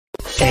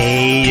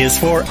A is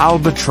for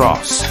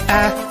Albatross.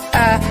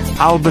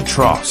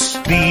 Albatross.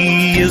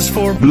 B is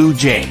for Blue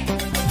Jay.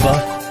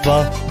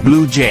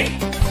 Blue Jay.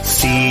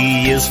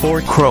 C is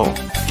for Crow.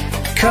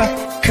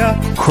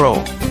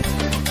 Crow.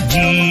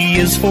 D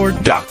is for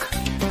Duck.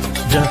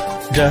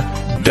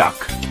 Duck.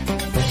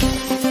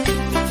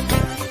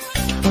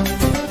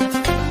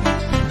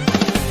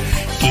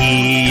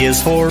 E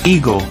is for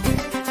Eagle.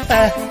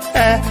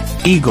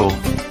 Eagle.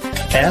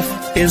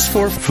 F is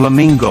for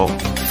Flamingo.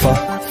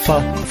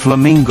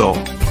 Flamingo.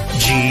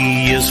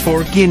 G is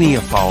for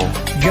Guineafowl.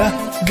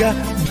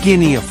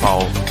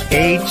 Guineafowl.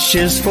 H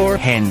is for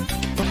Hen.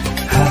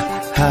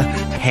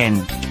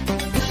 Hen.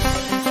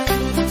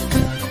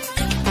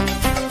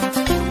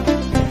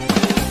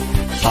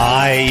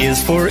 I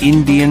is for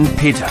Indian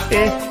Pitta.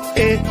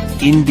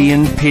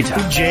 Indian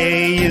Pitta.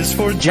 J is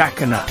for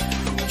Jacana.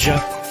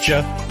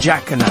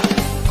 Jacana.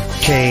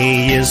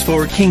 K is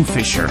for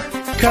Kingfisher.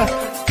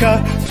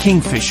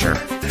 Kingfisher.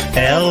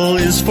 L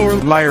is for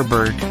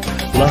Lyrebird.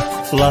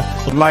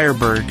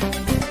 Lyrebird.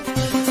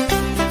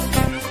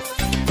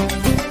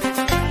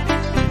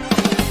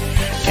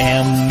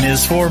 M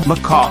is for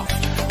Macaw.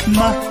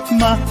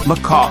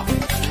 Macaw.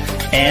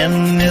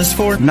 N is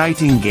for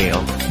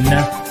Nightingale.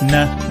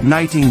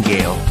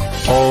 Nightingale.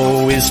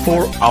 O is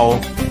for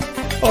Owl.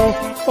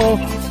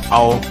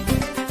 Owl.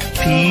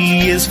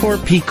 P is for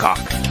Peacock.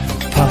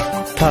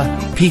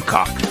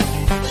 Peacock.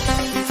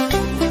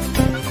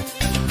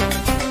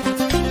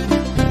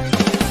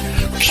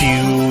 Q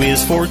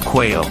is for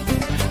Quail.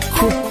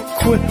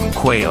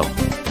 Quail.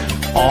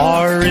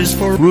 R is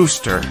for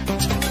Rooster.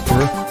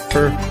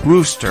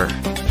 Rooster.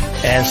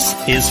 S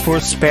is for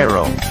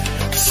Sparrow.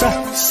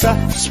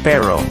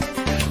 Sparrow.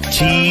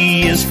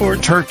 T is for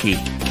Turkey.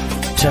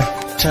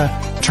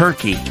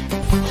 Turkey.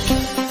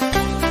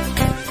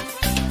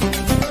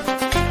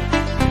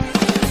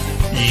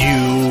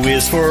 U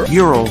is for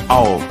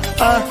UralOwl.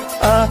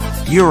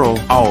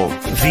 UralOwl.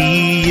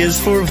 V is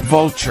for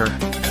Vulture.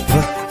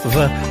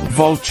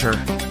 Vulture.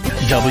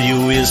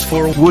 W is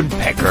for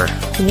Woodpecker.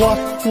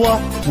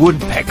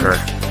 Woodpecker.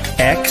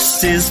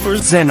 X is for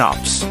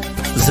Xenops.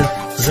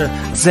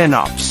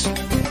 Xenops.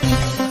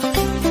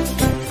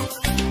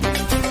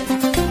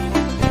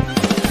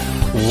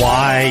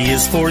 Y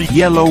is for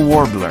Yellow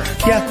warbler.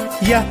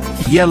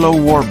 Yellow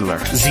warbler.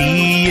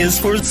 Z is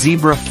for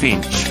Zebra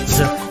finch.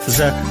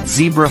 Zebra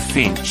Zebra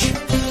finch.